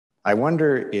I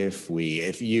wonder if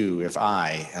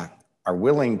I are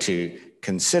willing to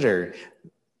consider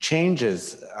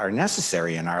changes are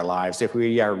necessary in our lives if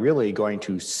we are really going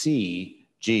to see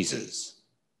Jesus.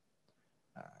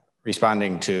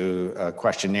 Responding to a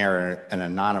questionnaire, an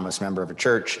anonymous member of a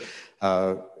church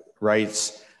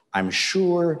writes, "I'm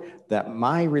sure that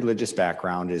my religious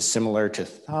background is similar to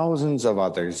thousands of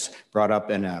others brought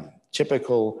up in a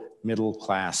typical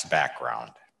middle-class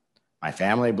background. My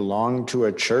family belonged to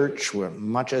a church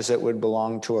much as it would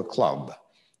belong to a club.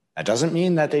 That doesn't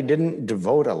mean that they didn't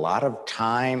devote a lot of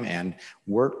time and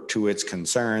work to its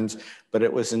concerns, but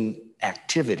it was an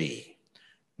activity,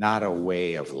 not a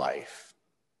way of life."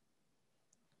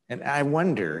 And I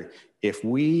wonder if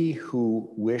we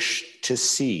who wish to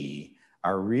see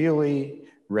are really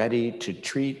ready to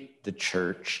treat the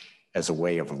church as a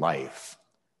way of life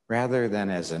rather than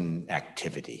as an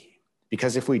activity.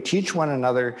 Because if we teach one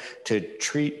another to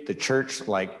treat the church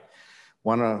like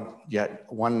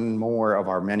one more of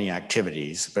our many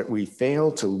activities, but we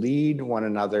fail to lead one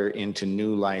another into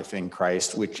new life in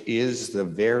Christ, which is the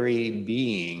very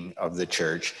being of the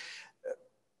church,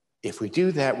 if we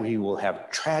do that, we will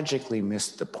have tragically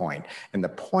missed the point. And the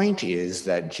point is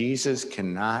that Jesus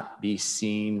cannot be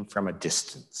seen from a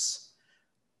distance.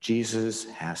 Jesus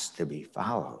has to be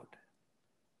followed.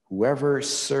 Whoever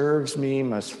serves me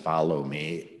must follow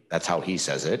me. That's how he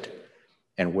says it.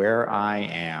 And where I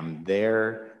am,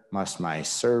 there must my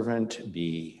servant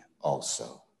be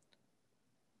also.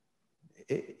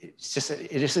 It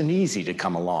isn't easy to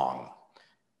come along.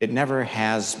 It never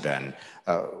has been.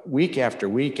 Week after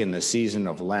week in the season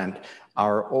of Lent,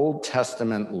 our Old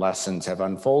Testament lessons have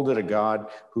unfolded a God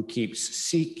who keeps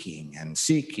seeking and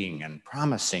seeking and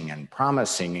promising, and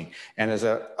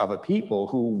of a people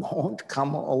who won't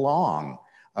come along.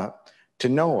 To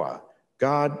Noah,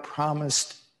 God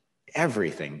promised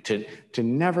everything, to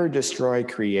never destroy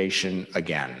creation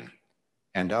again.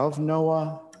 And of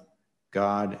Noah,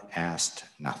 God asked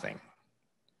nothing.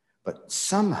 But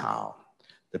somehow,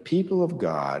 the people of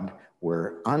God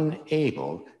were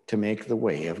unable to make the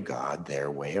way of God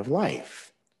their way of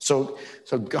life. So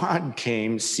God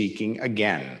came seeking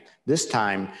again, this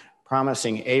time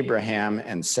promising Abraham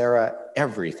and Sarah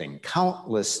everything,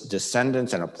 countless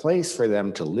descendants and a place for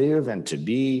them to live and to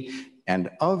be. And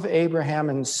of Abraham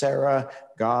and Sarah,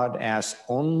 God asked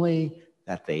only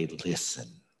that they listen.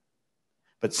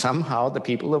 But somehow the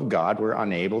people of God were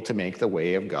unable to make the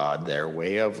way of God their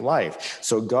way of life.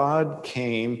 So God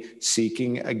came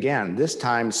seeking again, this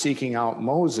time seeking out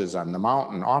Moses on the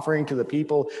mountain, offering to the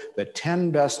people the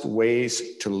 10 best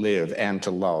ways to live and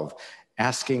to love,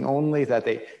 asking only that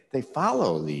they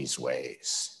follow these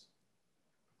ways.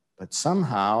 But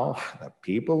somehow the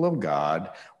people of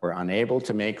God were unable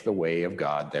to make the way of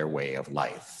God their way of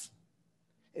life.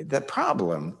 The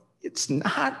problem, it's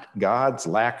not God's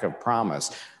lack of promise.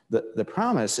 The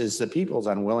promise is the people's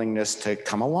unwillingness to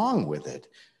come along with it.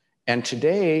 And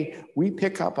today, we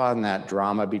pick up on that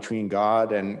drama between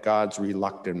God and God's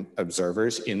reluctant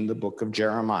observers in the book of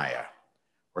Jeremiah,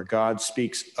 where God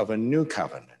speaks of a new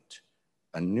covenant,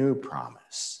 a new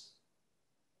promise.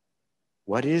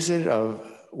 What is it of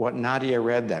what Nadia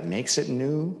read that makes it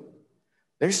new?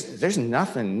 There's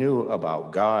nothing new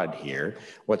about God here.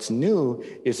 What's new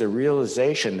is a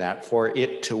realization that for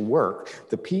it to work,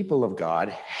 the people of God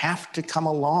have to come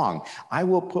along. I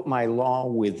will put my law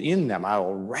within them. I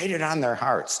will write it on their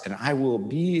hearts, and I will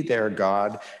be their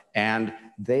God, and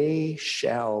they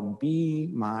shall be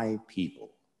my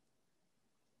people.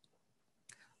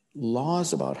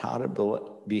 Laws about how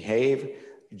to behave,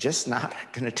 just not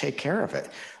going to take care of it.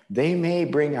 They may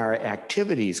bring our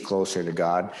activities closer to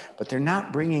God, but they're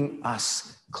not bringing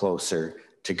us closer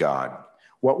to God.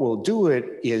 What will do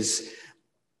it is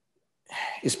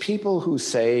people who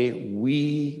say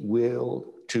we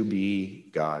will to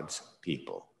be God's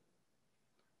people.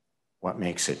 What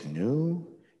makes it new?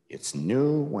 It's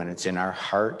new when it's in our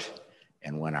heart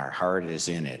and when our heart is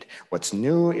in it. What's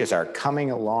new is our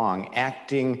coming along,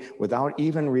 acting without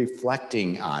even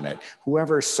reflecting on it.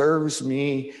 Whoever serves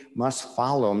me must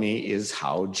follow me is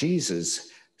how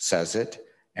Jesus says it.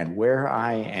 And where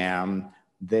I am,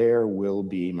 there will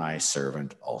be my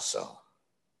servant also.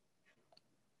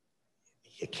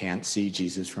 You can't see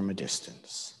Jesus from a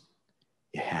distance.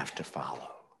 You have to follow.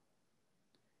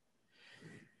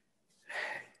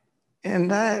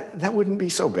 And that wouldn't be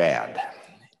so bad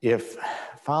if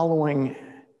following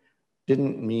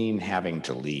didn't mean having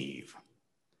to leave.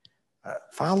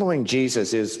 Following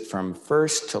Jesus is from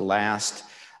first to last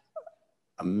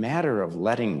a matter of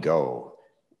letting go.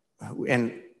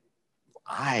 And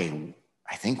I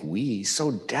think we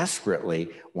so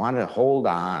desperately want to hold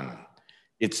on.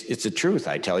 It's a truth,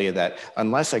 I tell you, that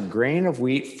unless a grain of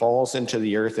wheat falls into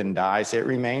the earth and dies, it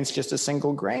remains just a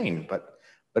single grain.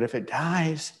 But if it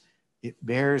dies, it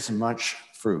bears much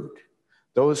fruit.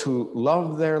 Those who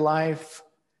love their life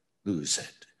lose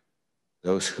it.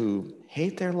 Those who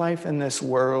hate their life in this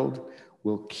world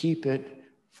will keep it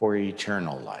for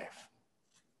eternal life.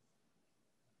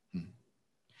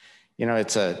 You know,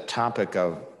 it's a topic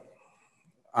of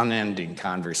unending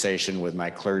conversation with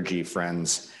my clergy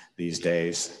friends these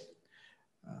days.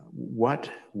 What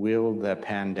will the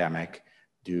pandemic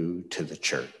do to the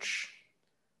church?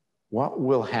 What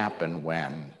will happen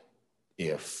when,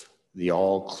 if the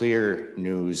all clear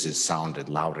news is sounded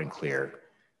loud and clear?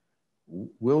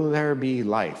 Will there be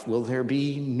life? Will there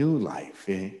be new life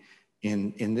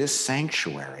in this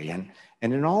sanctuary and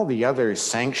in all the other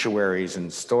sanctuaries and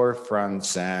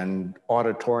storefronts and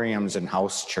auditoriums and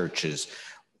house churches?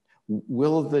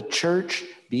 Will the church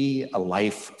be a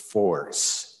life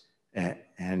force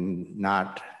and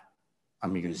not a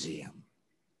museum?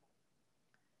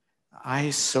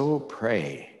 I so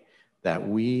pray that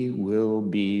we will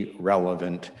be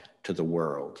relevant to the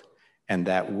world and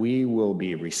that we will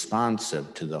be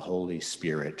responsive to the Holy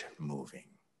Spirit moving.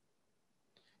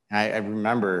 I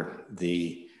remember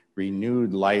the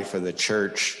renewed life of the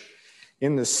church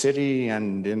in the city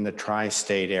and in the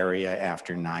tri-state area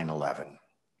after 9/11.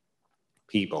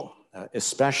 People,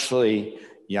 especially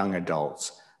young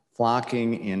adults,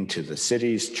 flocking into the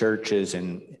city's churches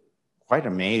in quite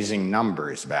amazing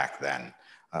numbers back then.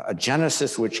 A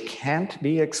genesis which can't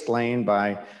be explained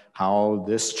by how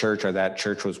this church or that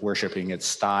church was worshiping its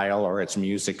style or its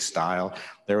music style.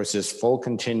 There was this full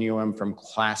continuum from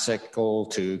classical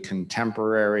to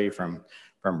contemporary, from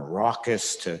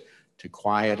raucous to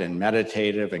quiet and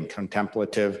meditative and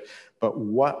contemplative. But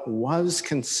what was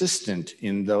consistent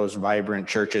in those vibrant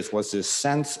churches was this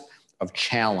sense of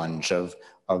challenge, of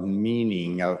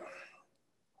meaning, of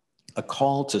a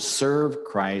call to serve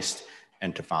Christ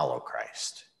and to follow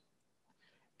Christ.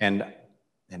 And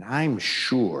I'm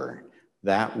sure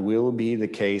that will be the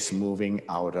case moving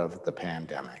out of the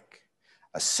pandemic.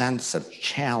 A sense of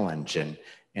challenge and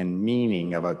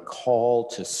meaning, of a call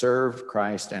to serve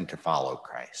Christ and to follow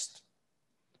Christ.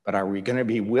 But are we going to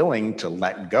be willing to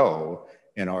let go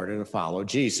in order to follow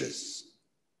Jesus?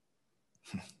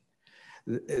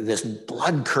 This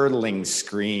blood-curdling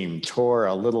scream tore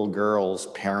a little girl's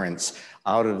parents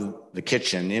out of the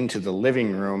kitchen into the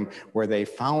living room, where they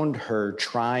found her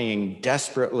trying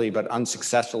desperately but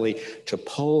unsuccessfully to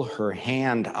pull her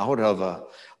hand out of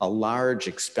a large,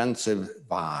 expensive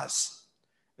vase.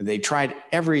 They tried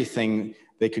everything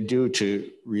they could do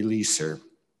to release her,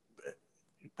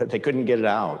 but they couldn't get it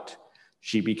out.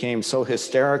 She became so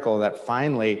hysterical that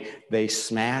finally they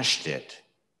smashed it.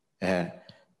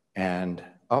 And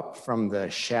up from the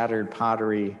shattered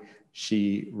pottery,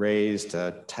 she raised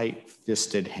a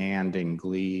tight-fisted hand in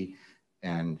glee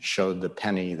and showed the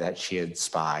penny that she had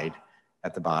spied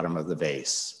at the bottom of the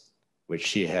vase, which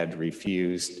she had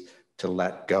refused to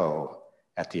let go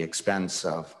at the expense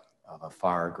of a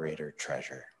far greater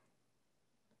treasure.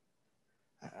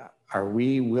 Are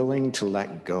we willing to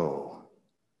let go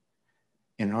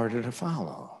in order to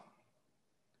follow?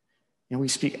 You know, we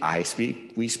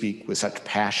speak with such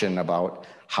passion about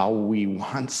how we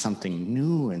want something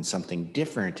new and something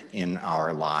different in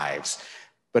our lives.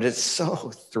 But it's so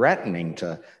threatening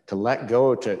to let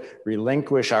go, to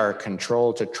relinquish our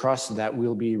control, to trust that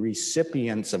we'll be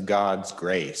recipients of God's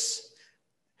grace.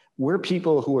 We're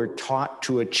people who are taught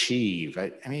to achieve.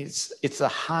 I mean, it's the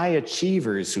high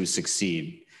achievers who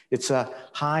succeed. It's the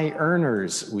high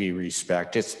earners we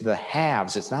respect. It's the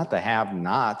haves. It's not the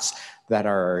have-nots that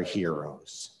are our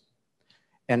heroes.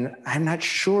 And I'm not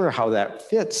sure how that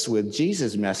fits with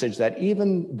Jesus' message that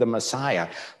even the Messiah,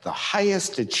 the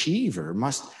highest achiever,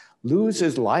 must lose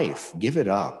his life, give it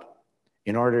up,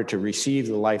 in order to receive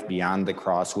the life beyond the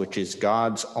cross, which is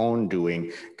God's own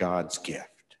doing, God's gift.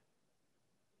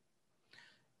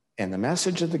 And the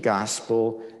message of the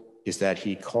gospel is that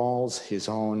he calls his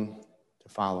own to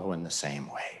follow in the same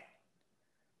way.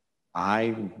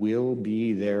 I will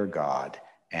be their God,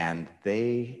 and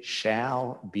they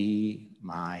shall be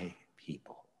my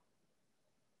people.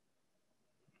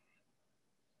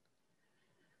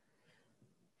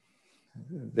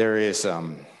 There is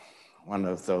one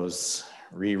of those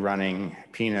rerunning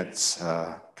Peanuts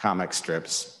comic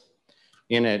strips.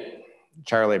 In it,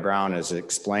 Charlie Brown is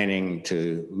explaining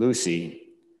to Lucy,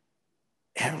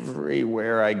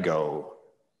 everywhere I go,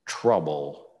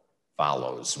 trouble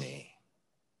follows me.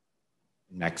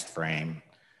 Next frame.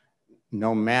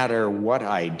 No matter what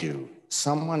I do,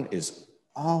 someone is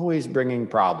always bringing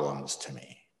problems to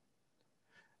me.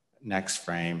 next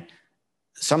frame.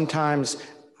 Sometimes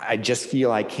I just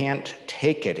feel I can't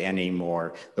take it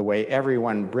anymore, the way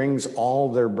everyone brings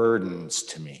all their burdens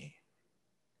to me.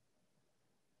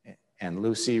 And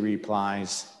Lucy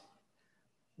replies,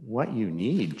 what you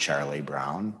need, Charlie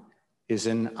Brown, is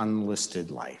an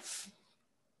unlisted life.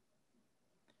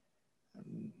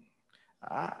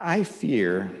 I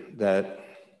fear that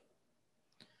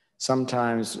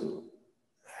sometimes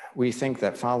we think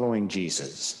that following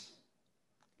Jesus,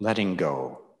 letting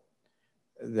go,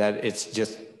 that it's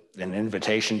just an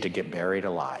invitation to get buried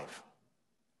alive.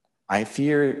 I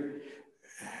fear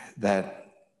that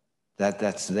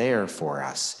that's there for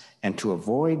us. And to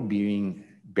avoid being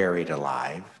buried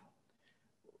alive,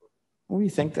 we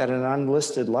think that an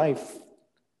unlisted life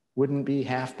wouldn't be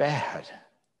half bad.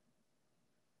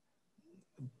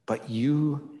 But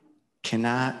you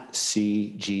cannot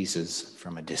see Jesus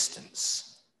from a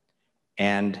distance.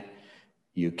 And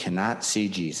you cannot see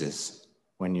Jesus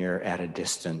when you're at a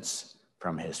distance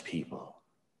from his people.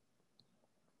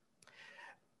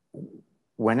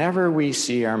 Whenever we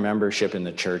see our membership in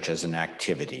the church as an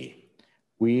activity,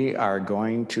 we are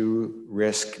going to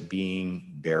risk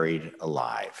being buried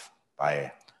alive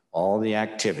by all the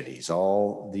activities,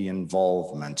 all the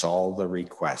involvements, all the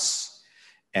requests.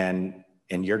 And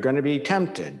you're going to be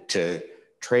tempted to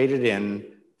trade it in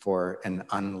for an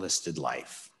unlisted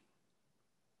life.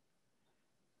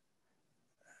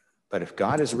 But if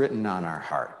God is written on our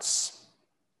hearts,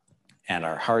 and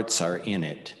our hearts are in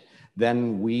it,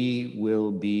 then we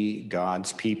will be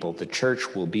God's people. The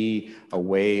church will be a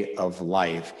way of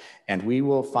life. And we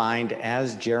will find,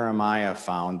 as Jeremiah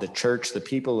found, the church, the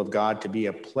people of God, to be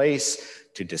a place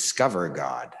to discover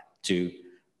God, to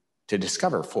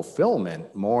discover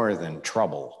fulfillment more than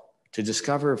trouble, to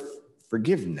discover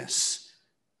forgiveness,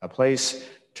 a place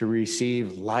to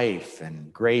receive life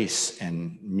and grace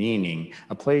and meaning,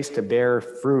 a place to bear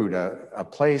fruit, a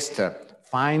place to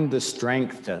find the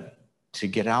strength to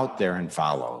get out there and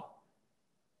follow.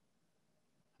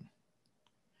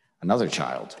 Another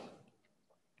child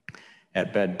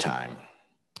at bedtime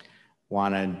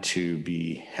wanted to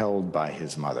be held by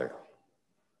his mother.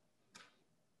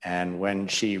 And when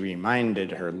she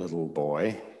reminded her little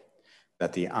boy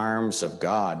that the arms of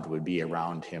God would be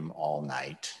around him all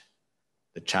night,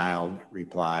 the child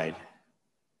replied,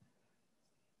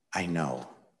 I know,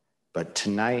 but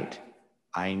tonight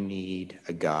I need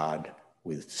a God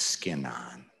with skin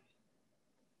on.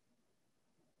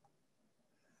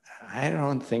 I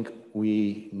don't think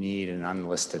we need an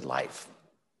unlisted life.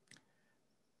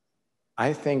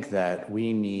 I think that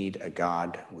we need a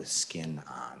God with skin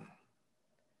on.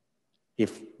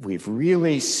 If we've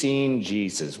really seen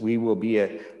Jesus, we will be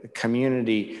a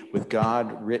community with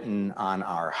God written on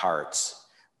our hearts.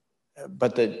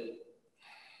 But the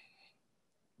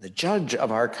judge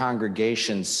of our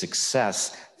congregation's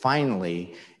success,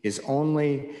 finally, is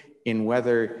only in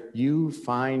whether you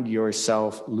find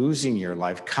yourself losing your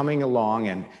life, coming along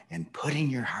and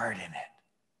putting your heart in it.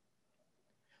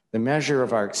 The measure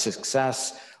of our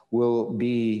success will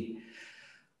be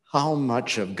how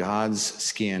much of God's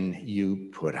skin you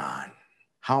put on,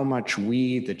 how much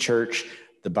we, the church,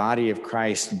 the body of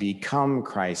Christ, become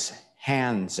Christ's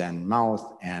hands and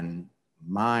mouth and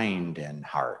mind and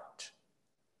heart.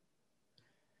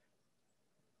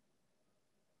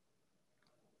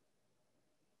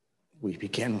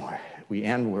 We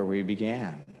end where we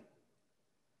began.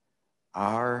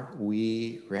 Are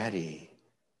we ready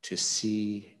to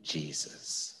see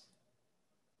Jesus?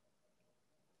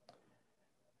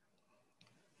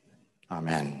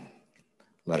 Amen.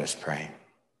 Let us pray.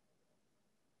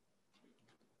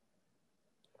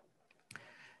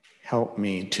 Help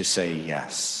me to say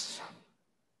yes.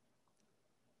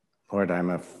 Lord,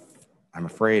 I'm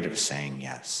afraid of saying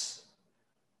yes.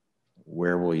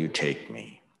 Where will you take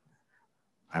me?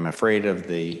 I'm afraid of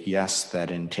the yes that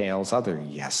entails other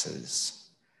yeses.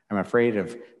 I'm afraid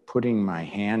of putting my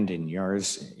hand in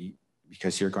yours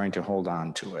because you're going to hold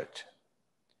on to it.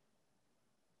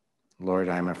 Lord,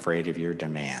 I'm afraid of your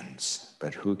demands,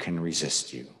 but who can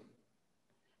resist you?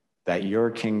 That your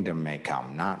kingdom may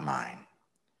come, not mine.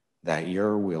 That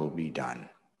your will be done,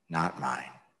 not mine.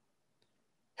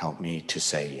 Help me to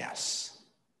say yes.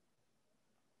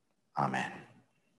 Amen.